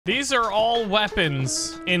These are all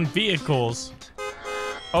weapons in vehicles.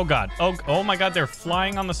 Oh god. Oh my god, they're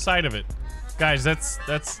flying on the side of it. Guys, that's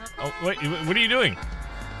oh wait, what are you doing?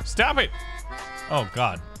 Stop it. Oh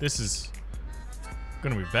god, this is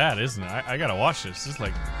gonna be bad, isn't it? I gotta watch this. This is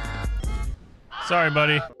like, sorry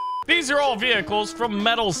buddy. These are all vehicles from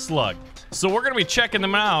Metal Slug. So we're gonna be checking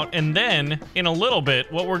them out, and then in a little bit,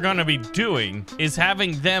 what we're gonna be doing is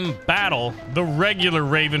having them battle the regular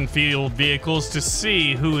Ravenfield vehicles to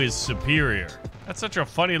see who is superior. That's such a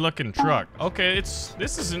funny looking truck. Okay, this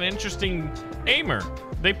is an interesting aimer.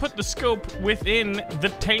 They put the scope within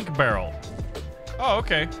the tank barrel. Oh,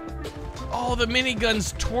 okay. Oh, the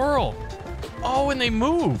miniguns twirl. Oh, and they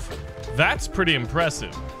move. That's pretty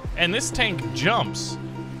impressive. And this tank jumps.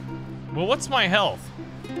 Well, what's my health?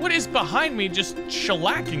 What is behind me just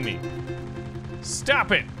shellacking me?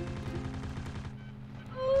 Stop it.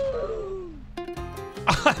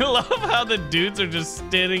 I love how the dudes are just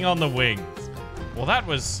standing on the wings. Well, that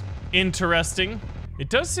was interesting. It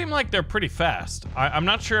does seem like they're pretty fast. I'm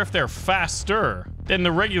not sure if they're faster than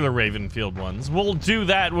the regular Ravenfield ones. We'll do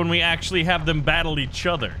that when we actually have them battle each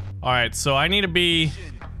other. All right, so I need to be...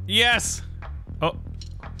 Yes! Oh.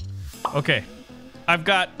 Okay. I've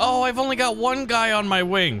only got one guy on my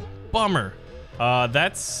wing. Bummer.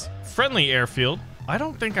 That's friendly airfield. I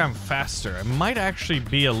don't think I'm faster. I might actually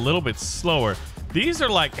be a little bit slower. These are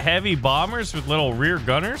like heavy bombers with little rear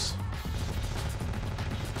gunners.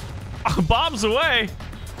 Bombs away.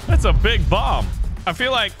 That's a big bomb. I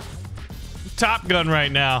feel like Top Gun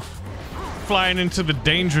right now. Flying into the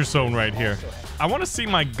danger zone right here. I want to see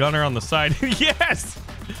my gunner on the side. Yes!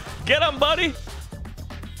 Get him, buddy!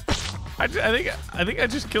 I think I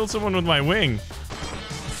just killed someone with my wing.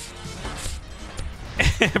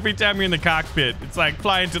 Every time you're in the cockpit, it's like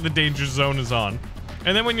fly into the danger zone is on.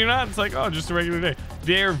 And then when you're not, it's like, oh, just a regular day.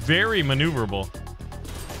 They're very maneuverable.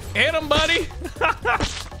 Hit him, buddy!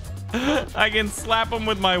 I can slap them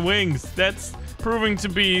with my wings. That's proving to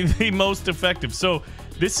be the most effective. So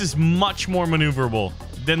this is much more maneuverable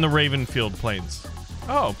than the Ravenfield planes.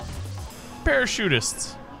 Oh,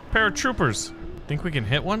 parachutists, paratroopers. Think we can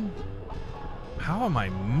hit one? How am I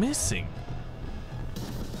missing?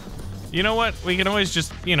 You know what? We can always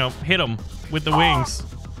just, you know, hit them with the wings.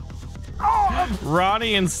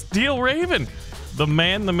 Ronnie and Steel Raven. The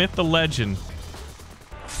man, the myth, the legend.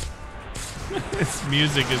 This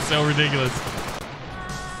music is so ridiculous.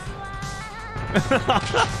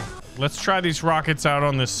 Let's try these rockets out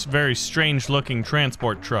on this very strange looking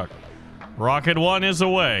transport truck. Rocket 1 is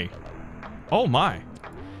away. Oh my.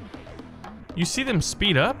 You see them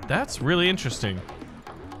speed up? That's really interesting.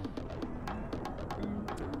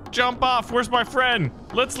 Jump off. Where's my friend?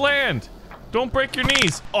 Let's land. Don't break your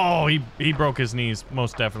knees. Oh, he broke his knees,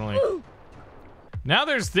 most definitely. Now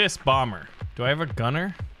there's this bomber. Do I have a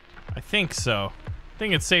gunner? I think so. I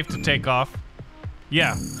think it's safe to take off.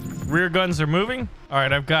 Yeah. Rear guns are moving. All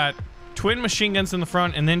right, I've got twin machine guns in the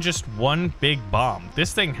front and then just one big bomb.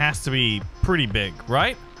 This thing has to be pretty big,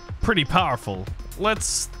 right? Pretty powerful.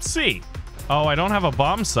 Let's see. Oh, I don't have a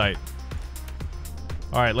bomb sight.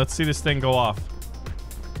 All right, let's see this thing go off.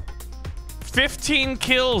 15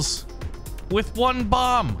 kills with one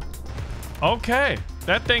bomb. Okay,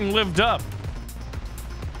 that thing lived up.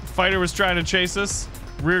 Fighter was trying to chase us.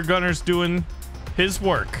 Rear gunner's doing his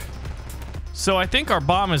work. So I think our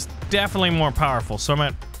bomb is definitely more powerful. So I'm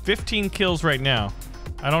at 15 kills right now.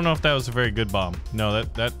 I don't know if that was a very good bomb. No,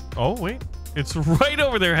 oh wait, it's right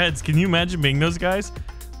over their heads. Can you imagine being those guys?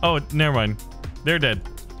 Oh, never mind. They're dead.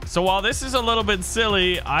 So while this is a little bit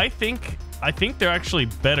silly, I think they're actually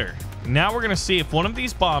better. Now we're gonna see if one of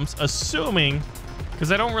these bombs, assuming,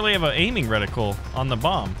 because I don't really have an aiming reticle on the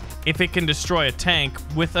bomb, if it can destroy a tank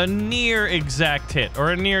with a near exact hit or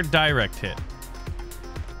a near direct hit.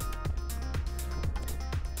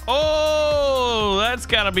 Oh, that's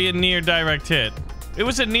gotta be a near direct hit. It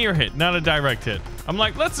was a near hit, not a direct hit. I'm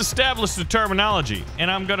like, let's establish the terminology, and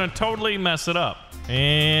I'm gonna totally mess it up.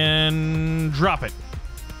 And drop it.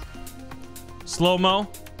 Slow-mo.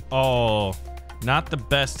 Oh, not the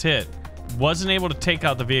best hit. Wasn't able to take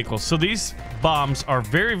out the vehicle. So these bombs are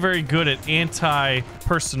very, very good at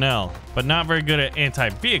anti-personnel, but not very good at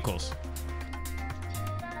anti-vehicles.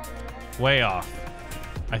 Way off.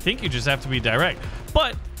 I think you just have to be direct,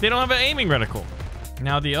 but they don't have an aiming reticle.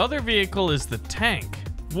 Now the other vehicle is the tank.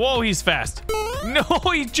 Whoa, he's fast. No,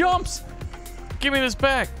 he jumps. Give me this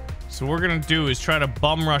back. So what we're gonna do is try to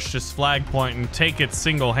bum rush this flag point and take it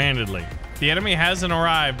single-handedly. The enemy hasn't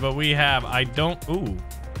arrived, but we have. Ooh.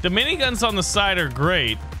 The miniguns on the side are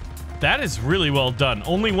great. That is really well done.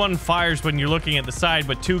 Only one fires when you're looking at the side,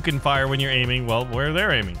 but two can fire when you're aiming, well, where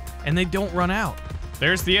they're aiming. And they don't run out.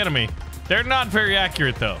 There's the enemy. They're not very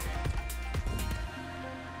accurate, though.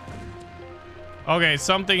 Okay,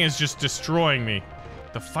 something is just destroying me.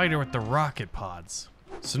 The fighter with the rocket pods.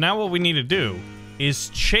 So now what we need to do is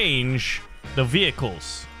change the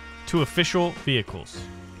vehicles to official vehicles.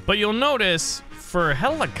 But you'll notice for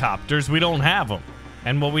helicopters, we don't have them.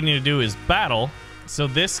 And what we need to do is battle. So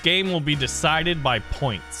this game will be decided by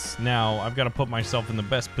points. Now, I've got to put myself in the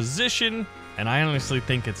best position, and I honestly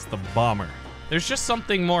think it's the bomber. There's just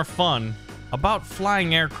something more fun about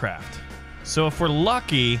flying aircraft. So if we're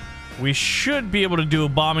lucky, we should be able to do a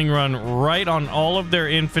bombing run right on all of their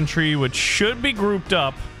infantry, which should be grouped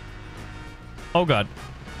up. Oh god.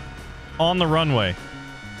 On the runway.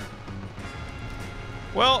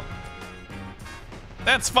 Well,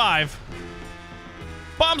 that's 5.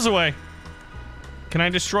 Bombs away. Can I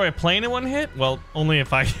destroy a plane in one hit? Well, only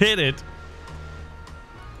if I hit it.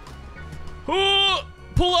 Ooh,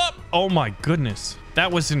 pull up. Oh my goodness.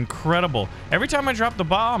 That was incredible. Every time I drop the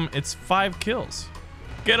bomb, it's 5 kills.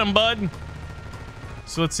 Get him, bud.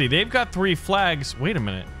 So let's see. They've got 3 flags. Wait a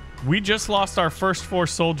minute. We just lost our first 4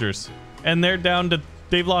 soldiers. And they're down to...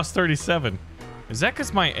 They've lost 37. Is that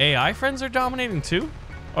because my AI friends are dominating too?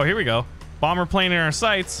 Oh, here we go. Bomber plane in our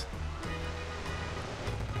sights.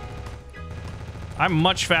 I'm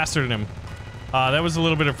much faster than him. That was a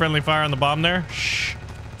little bit of friendly fire on the bomb there. Shh.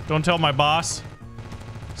 Don't tell my boss.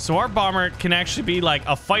 So our bomber can actually be like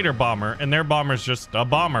a fighter bomber, and their bomber's just a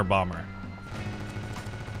bomber.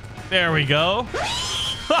 There we go.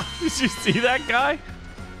 Did you see that guy?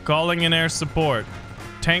 Calling in air support.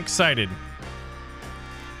 Tank sighted.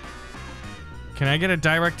 Can I get a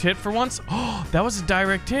direct hit for once? Oh, that was a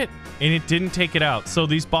direct hit, and it didn't take it out. So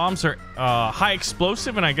these bombs are high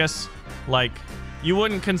explosive, and I guess, like, you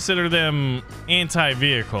wouldn't consider them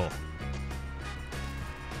anti-vehicle.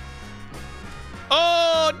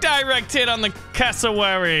 Oh, direct hit on the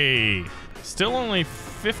cassowary. Still only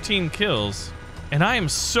 15 kills. And I am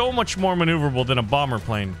so much more maneuverable than a bomber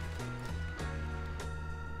plane.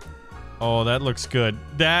 Oh, that looks good.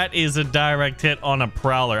 That is a direct hit on a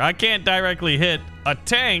prowler. I can't directly hit a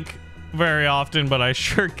tank very often, but I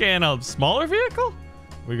sure can a smaller vehicle.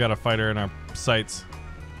 We got a fighter in our sights.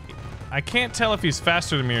 I can't tell if he's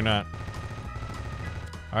faster than me or not.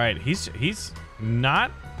 All right, he's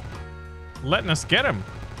not letting us get him.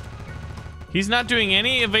 He's not doing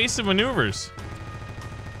any evasive maneuvers.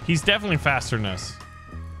 He's definitely faster than us.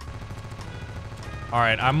 All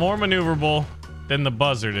right, I'm more maneuverable than the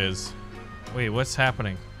buzzard is. Wait, what's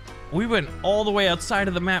happening? We went all the way outside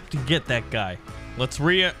of the map to get that guy. Let's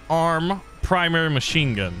rearm primary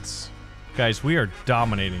machine guns. Guys, we are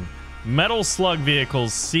dominating. Metal slug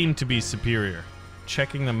vehicles seem to be superior.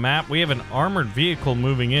 Checking the map, we have an armored vehicle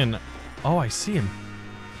moving in. Oh, I see him.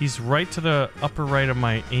 He's right to the upper right of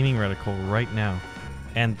my aiming reticle right now.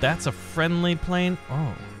 And that's a friendly plane.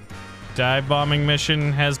 Oh. Dive bombing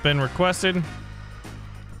mission has been requested.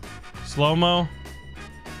 Slow-mo.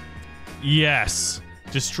 Yes.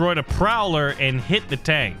 Destroyed a prowler and hit the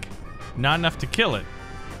tank. Not enough to kill it.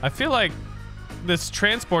 I feel like this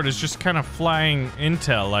transport is just kind of flying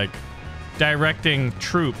intel, like directing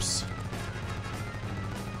troops.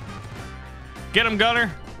 Get him,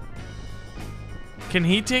 gunner. Can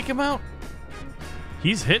he take him out?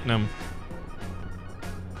 He's hitting him.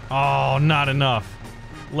 Oh, not enough.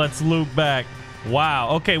 Let's loop back.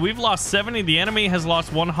 Wow. Okay, we've lost 70. The enemy has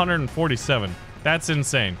lost 147. That's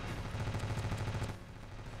insane.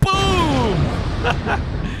 Boom!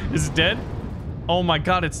 Is it dead? Oh my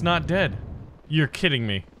god, it's not dead. You're kidding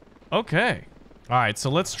me. Okay. All right, so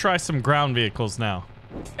let's try some ground vehicles now.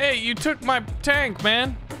 Hey, you took my tank,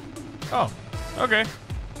 man. Oh, okay.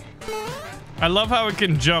 I love how it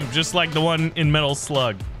can jump just like the one in Metal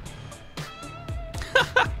Slug.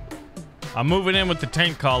 I'm moving in with the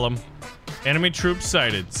tank column. Enemy troops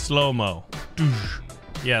sighted. Slow-mo.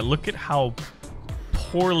 Yeah, look at how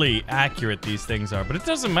poorly accurate these things are. But it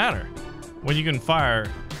doesn't matter when you can fire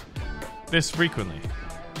this frequently.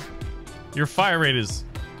 Your fire rate is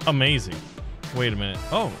amazing. Wait a minute.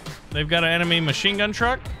 Oh, they've got an enemy machine gun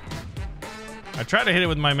truck. I tried to hit it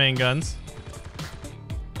with my main guns.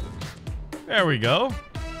 There we go.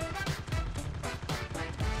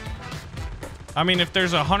 I mean, if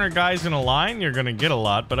there's 100 guys in a line, you're gonna get a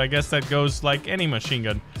lot, but I guess that goes like any machine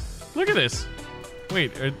gun. Look at this.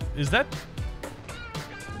 Wait, is that...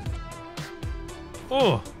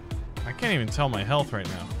 Oh, I can't even tell my health right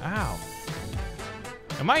now. Ow.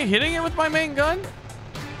 Am I hitting it with my main gun?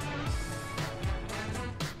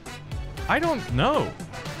 I don't know.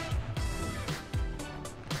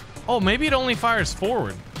 Oh, maybe it only fires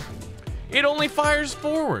forward. It only fires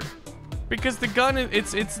forward. Because the gun,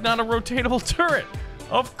 it's not a rotatable turret.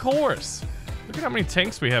 Of course. Look at how many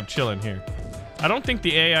tanks we have chilling here. I don't think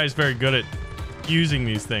the AI is very good at using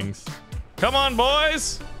these things. Come on,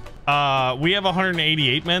 boys. We have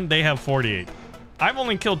 188 men. They have 48. I've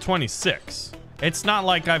only killed 26. It's not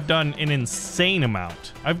like I've done an insane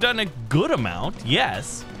amount. I've done a good amount,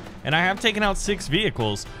 yes. And I have taken out 6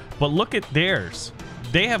 vehicles, but look at theirs.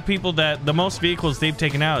 They have people that the most vehicles they've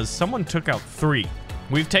taken out is someone took out 3.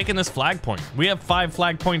 We've taken this flag point. We have 5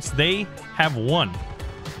 flag points. They have 1.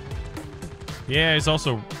 Yeah, it's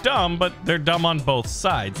also dumb, but they're dumb on both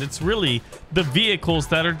sides. It's really the vehicles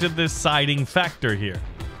that are the deciding factor here.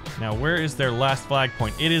 Now, where is their last flag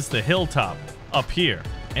point? It is the hilltop up here.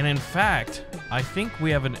 And in fact, I think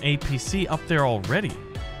we have an APC up there already.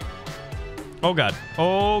 Oh god.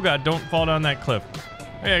 Oh god, don't fall down that cliff.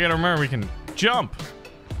 Hey, I gotta remember we can jump.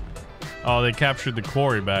 Oh, they captured the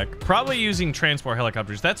quarry back. Probably using transport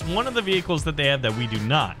helicopters. That's one of the vehicles that they have that we do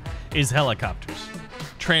not, is helicopters.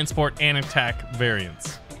 Transport and attack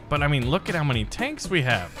variants. But I mean, look at how many tanks we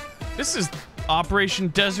have. This is Operation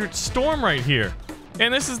Desert Storm right here.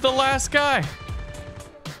 And this is the last guy.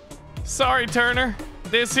 Sorry, Turner.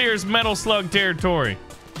 This here's Metal Slug territory.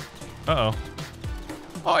 Uh-oh.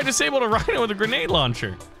 Oh, I disabled a rhino with a grenade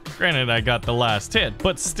launcher. Granted, I got the last hit,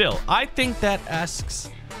 but still, I think that asks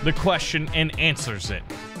the question and answers it.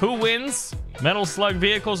 Who wins? Metal Slug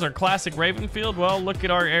vehicles or classic Ravenfield? Well, look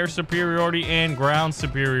at our air superiority and ground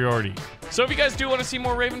superiority. So if you guys do want to see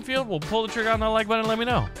more Ravenfield, we'll pull the trigger on that like button and let me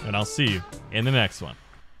know. And I'll see you in the next one.